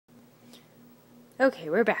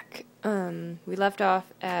Okay, we're back. We left off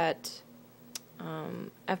at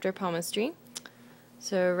after palmistry.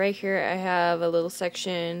 So right here I have a little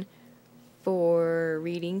section for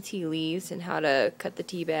reading tea leaves and how to cut the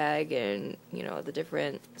tea bag and, you know, the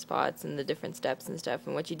different spots and the different steps and stuff.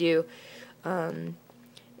 And what you do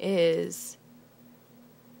is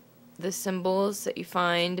the symbols that you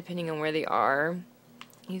find, depending on where they are,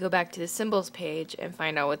 you go back to the symbols page and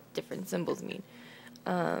find out what different symbols mean.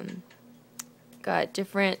 Got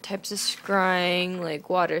different types of scrying, like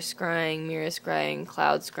water scrying, mirror scrying,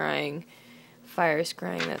 cloud scrying, fire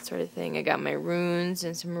scrying, that sort of thing. I got my runes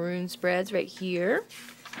and some rune spreads right here.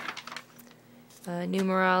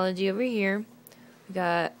 Numerology over here. We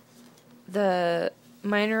got the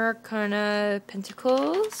minor arcana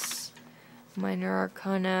pentacles, minor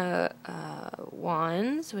arcana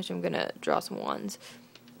wands, which I'm going to draw some wands,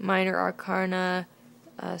 minor arcana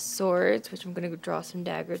swords, which I'm going to draw some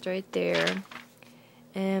daggers right there,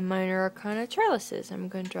 and minor arcana trellises. I'm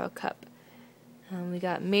going to draw a cup. We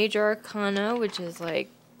got major arcana, which is like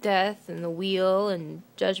death and the wheel and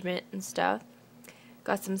judgment and stuff.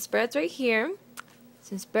 Got some spreads right here,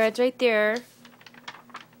 some spreads right there,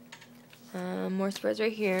 more spreads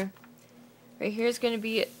right here. Right here is going to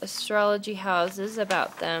be astrology houses,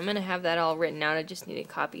 about them, and I have that all written out. I just need to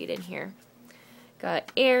copy it in here.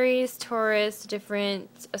 Got Aries, Taurus,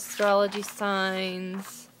 different astrology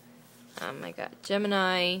signs. I got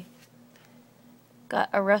Gemini. Got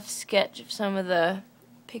a rough sketch of some of the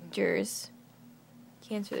pictures.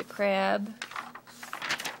 Cancer the crab.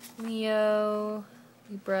 Leo,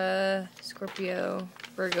 Libra, Scorpio,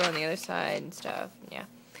 Virgo on the other side and stuff. Yeah.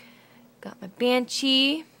 Got my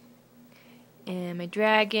Banshee and my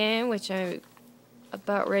Dragon, which I'm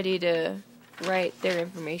about ready to write their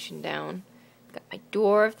information down. Got my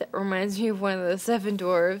Dwarf, that reminds me of one of the 7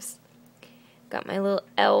 dwarves. Got my little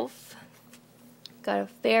elf. Got a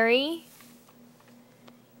fairy.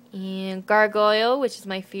 And gargoyle, which is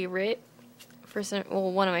my favorite.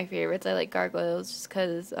 One of my favorites. I like gargoyles just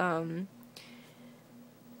because, I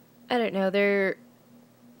don't know,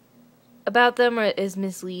 about them is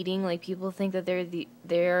misleading. Like, people think that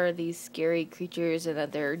they're these scary creatures and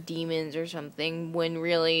that they're demons or something, when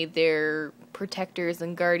really they're protectors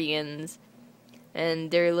and guardians,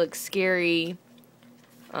 and they look scary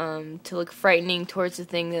to look frightening towards the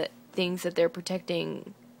things that they're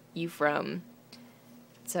protecting you from.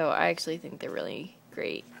 So I actually think they're really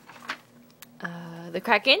great. The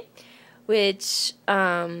Kraken, which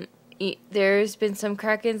there's been some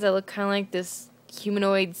Krakens that look kind of like this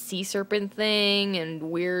humanoid sea serpent thing and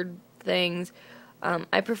weird things.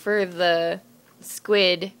 I prefer the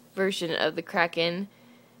squid version of the Kraken.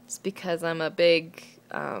 It's because I'm a big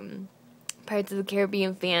Pirates of the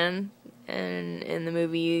Caribbean fan, and in the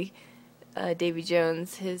movie Davy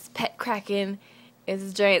Jones, his pet Kraken is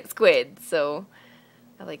a giant squid, so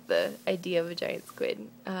I like the idea of a giant squid.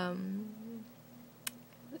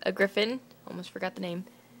 A griffin, almost forgot the name.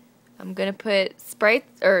 I'm gonna put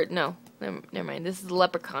sprites, or no, never mind. This is a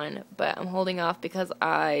leprechaun, but I'm holding off because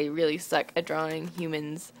I really suck at drawing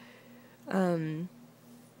humans.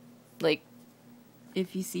 Like,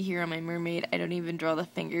 if you see here on my mermaid, I don't even draw the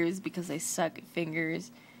fingers because I suck at fingers.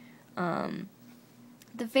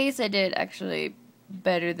 The face I did actually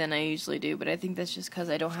better than I usually do, but I think that's just because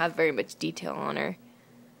I don't have very much detail on her.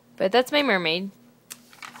 But that's my mermaid.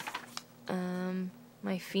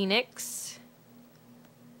 My phoenix.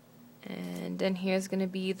 And then here's going to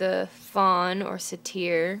be the fawn or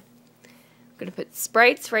satyr. I'm going to put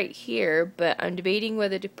sprites right here, but I'm debating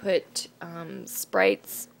whether to put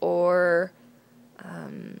sprites or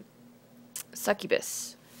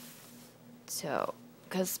succubus. So,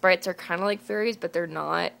 because sprites are kind of like fairies, but they're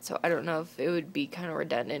not, so I don't know if it would be kind of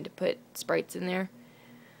redundant to put sprites in there.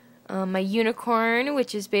 My unicorn,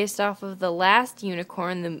 which is based off of the last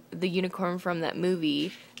unicorn, the unicorn from that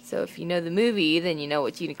movie. So if you know the movie, then you know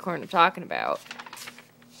what unicorn I'm talking about.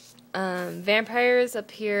 Vampires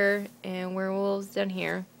up here and werewolves down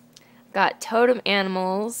here. Got totem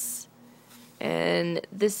animals, and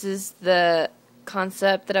this is the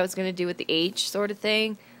concept that I was going to do with the H sort of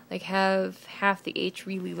thing. Like, have half the H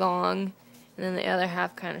really long and then the other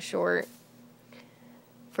half kind of short.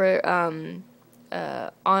 For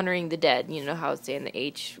honoring the dead. You know how I was saying the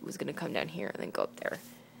H was going to come down here and then go up there.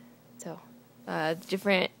 So,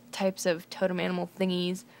 different types of totem animal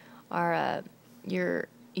thingies are, you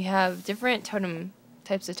have different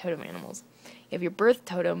types of totem animals. You have your birth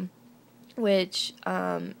totem, which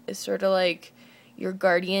is sort of like your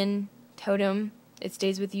guardian totem. It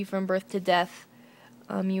stays with you from birth to death.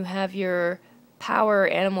 You have your power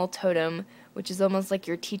animal totem, which is almost like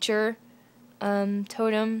your teacher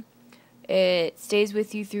totem. It stays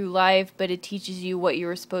with you through life, but it teaches you what you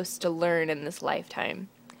were supposed to learn in this lifetime.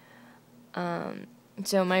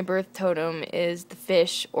 So my birth totem is the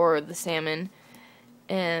fish or the salmon,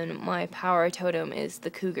 and my power totem is the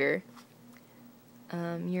cougar.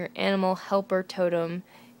 Your animal helper totem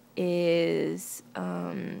is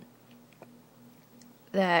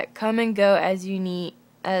that come and go as you need,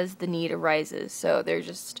 as the need arises. So they're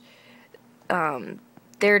just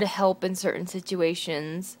there to help in certain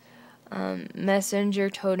situations. Messenger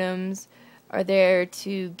totems are there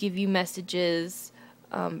to give you messages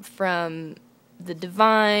from the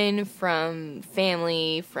divine, from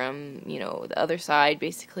family, from, you know, the other side,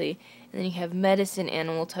 basically. And then you have medicine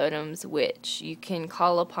animal totems, which you can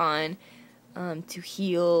call upon to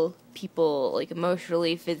heal people, like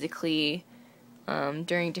emotionally, physically,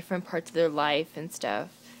 during different parts of their life and stuff.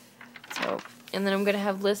 So, and then I'm going to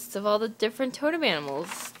have lists of all the different totem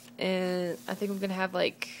animals. And I think I'm going to have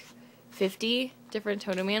like 50 different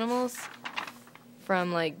totem animals.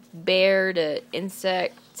 From like bear to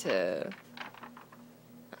insect to,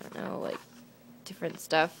 I don't know, like different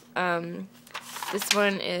stuff. This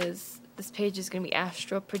page is going to be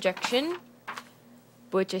astral projection,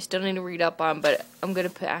 which I still need to read up on, but I'm going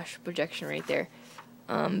to put astral projection right there.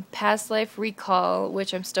 Past life recall,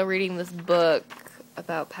 which I'm still reading this book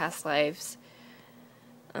about past lives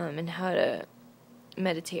and how to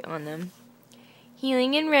meditate on them.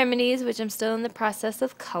 Healing and remedies, which I'm still in the process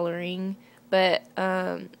of coloring, but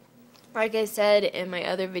like I said in my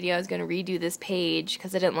other video, I was going to redo this page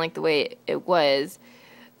because I didn't like the way it was.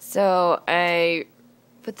 So I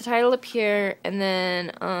put the title up here, and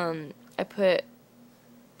then I put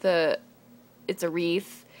it's a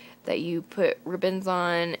wreath that you put ribbons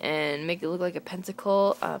on and make it look like a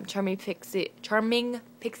pentacle. Charming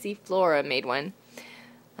Pixie Flora made one.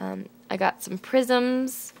 I got some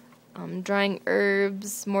prisms, drying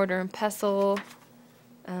herbs, mortar and pestle,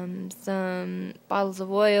 some bottles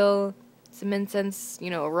of oil, some incense, you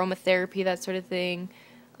know, aromatherapy, that sort of thing.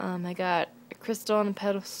 I got a crystal on a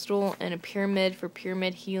pedestal and a pyramid for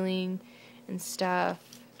pyramid healing and stuff.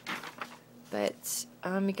 But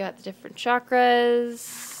we got the different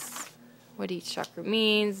chakras, what each chakra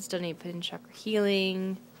means. Still need to put in chakra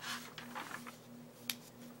healing.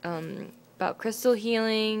 About crystal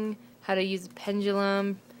healing, how to use a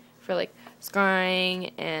pendulum for like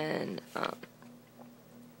scrying and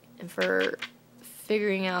for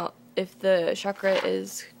figuring out if the chakra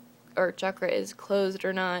is closed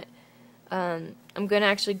or not. I'm going to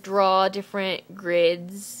actually draw different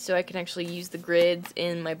grids so I can actually use the grids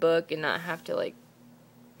in my book and not have to, like,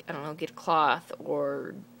 I don't know, get a cloth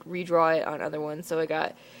or redraw it on other ones. So I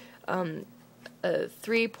got a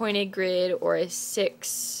 3-pointed grid or a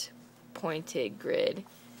 6-pointed grid.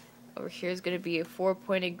 Over here is going to be a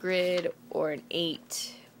 4-pointed grid or an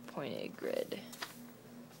 8-pointed grid.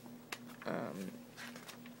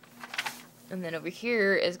 And then over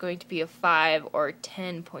here is going to be a 5 or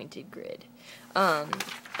 10-pointed grid. On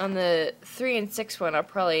the 3 and 6 one, I'll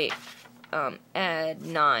probably add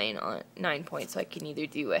 9 points, so I can either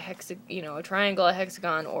do a a triangle, a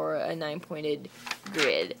hexagon, or a 9-pointed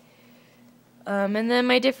grid. And then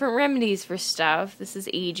my different remedies for stuff. This is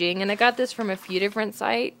aging, and I got this from a few different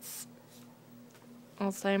sites.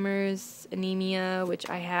 Alzheimer's, anemia, which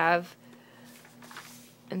I have,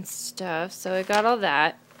 and stuff. So I got all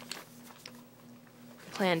that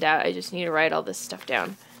planned out. I just need to write all this stuff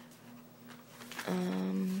down.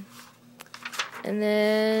 And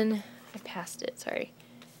then I passed it, sorry.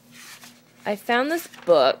 I found this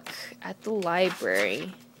book at the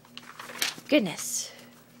library. Goodness.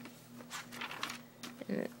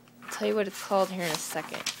 And I'll tell you what it's called here in a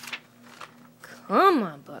second. Come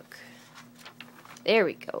on, book. There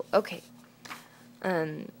we go. Okay.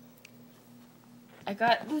 I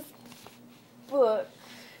got this book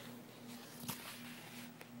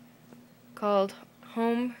called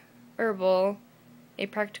Home Herbal, a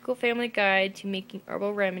practical family guide to making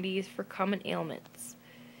herbal remedies for common ailments.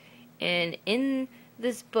 And in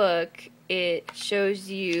this book, it shows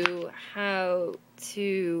you how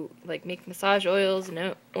to make massage oils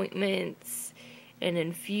and ointments and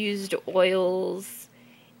infused oils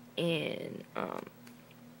and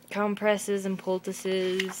compresses and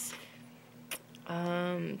poultices,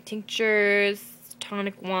 tinctures,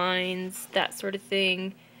 tonic wines, that sort of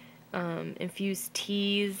thing, infused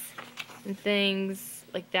teas and things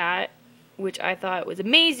like that, which I thought was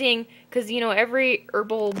amazing because, every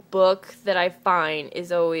herbal book that I find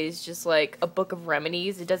is always just like a book of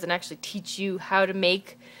remedies. It doesn't actually teach you how to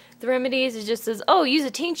make the remedies. It just says, oh, use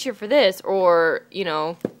a tincture for this, or,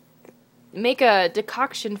 make a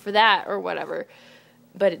decoction for that, or whatever.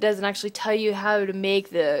 but it doesn't actually tell you how to make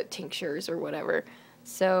the tinctures or whatever.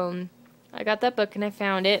 So I got that book and I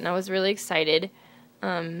found it and I was really excited.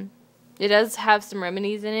 It does have some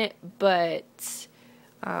remedies in it, but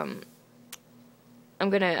I'm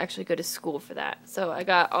going to actually go to school for that. So I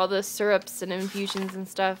got all the syrups and infusions and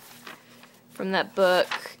stuff from that book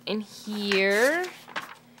in here.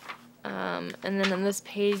 And then on this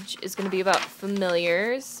page is going to be about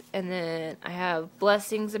familiars. And then I have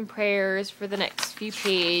blessings and prayers for the next few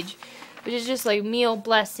pages, which is just like meal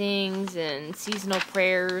blessings and seasonal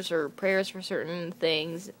prayers or prayers for certain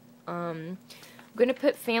things. I'm going to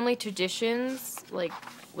put family traditions, like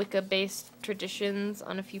Wicca-based traditions,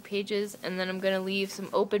 on a few pages, and then I'm going to leave some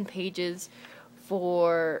open pages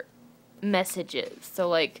for messages. So,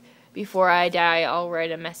 like, before I die, I'll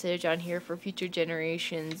write a message on here for future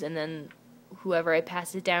generations, and then whoever I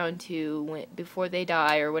pass it down to before they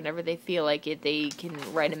die or whenever they feel like it, they can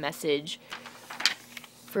write a message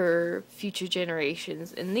for future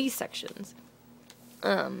generations in these sections.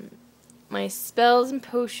 My spells and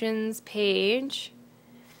potions page,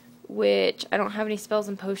 which I don't have any spells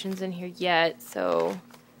and potions in here yet, so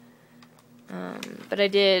but I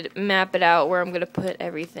did map it out where I'm going to put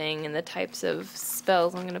everything and the types of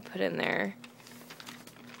spells I'm going to put in there.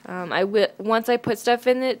 Once I put stuff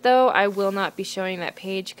in it, though, I will not be showing that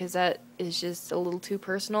page because that is just a little too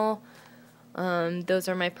personal. Those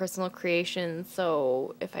are my personal creations,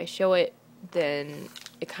 so if I show it, then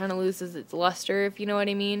it kind of loses its luster, if you know what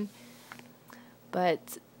I mean.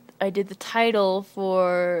 But I did the title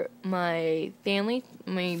for my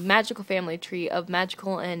magical family tree of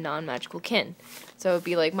magical and non-magical kin. So it would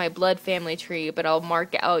be like my blood family tree, but I'll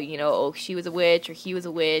mark out, you know, oh, she was a witch, or he was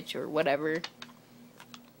a witch, or whatever.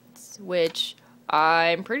 Which,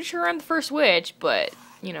 I'm pretty sure I'm the first witch, but,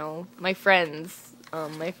 you know, my friends,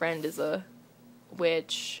 my friend is a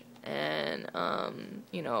witch, and,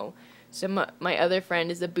 you know, so my other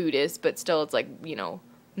friend is a Buddhist, but still it's like, you know,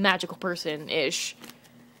 magical person-ish.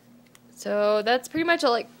 So that's pretty much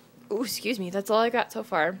all, that's all I got so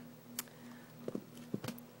far.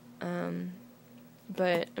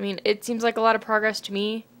 But, I mean, it seems like a lot of progress to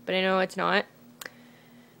me, but I know it's not.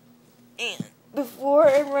 And before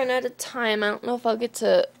I run out of time, I don't know if I'll get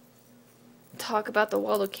to talk about the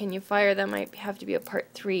Waldo Canyon fire. That might have to be a part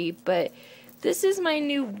 3, but this is my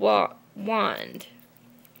new wand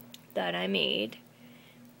that I made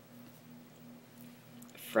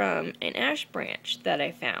from an ash branch that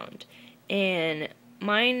I found. And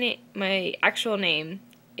my actual name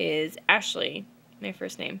is Ashley, my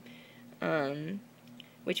first name,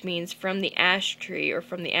 which means from the ash tree or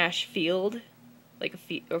from the ash field, like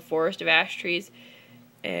a forest of ash trees.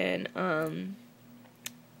 And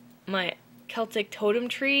my Celtic totem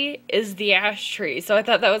tree is the ash tree, so I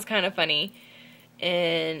thought that was kind of funny.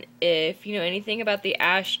 And if you know anything about the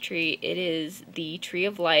ash tree, it is the tree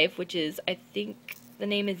of life, which is, I think the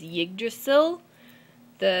name is Yggdrasil,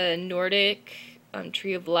 the Nordic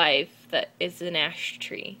tree of life that is an ash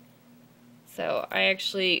tree. So I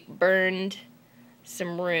actually burned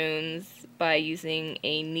some runes by using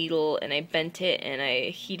a needle, and I bent it and I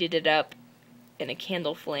heated it up in a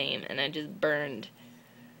candle flame, and I just burned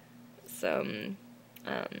some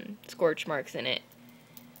scorch marks in it.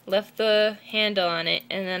 Left the handle on it,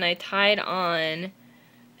 and then I tied on,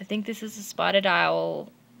 I think this is a spotted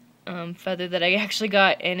owl feather that I actually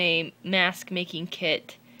got in a mask making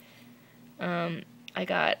kit. I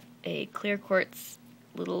got a clear quartz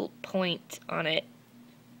little point on it.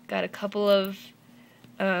 Got a couple of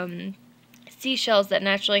seashells that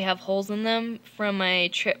naturally have holes in them from my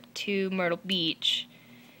trip to Myrtle Beach.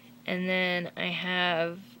 And then I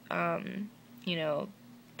have, you know,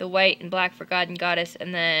 the white and black for God and Goddess,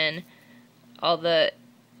 and then all the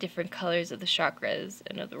different colors of the chakras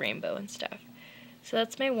and of the rainbow and stuff. So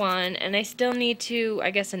that's my wand, and I still need to,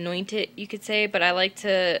 I guess, anoint it, you could say, but I like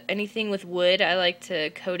to, anything with wood, I like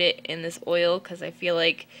to coat it in this oil, because I feel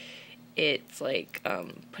like it's like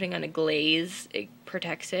putting on a glaze. It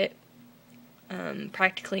protects it,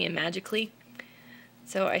 practically and magically.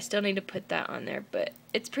 So I still need to put that on there, but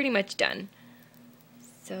it's pretty much done.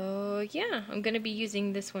 So yeah, I'm going to be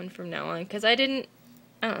using this one from now on, because I don't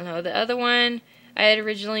know, the other one, I had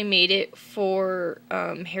originally made it for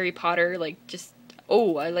Harry Potter, like just,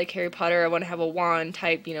 oh, I like Harry Potter, I want to have a wand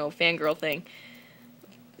type, you know, fangirl thing.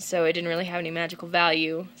 So it didn't really have any magical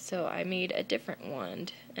value, so I made a different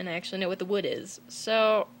wand, and I actually know what the wood is.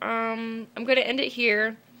 So, I'm going to end it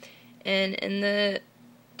here, and in the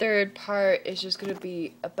third part is just going to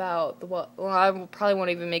be about the, well, I probably won't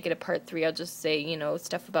even make it a part 3, I'll just say, you know,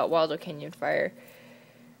 stuff about Waldo Canyon fire,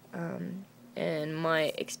 and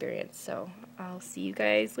my experience. So, I'll see you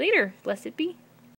guys later. Blessed be.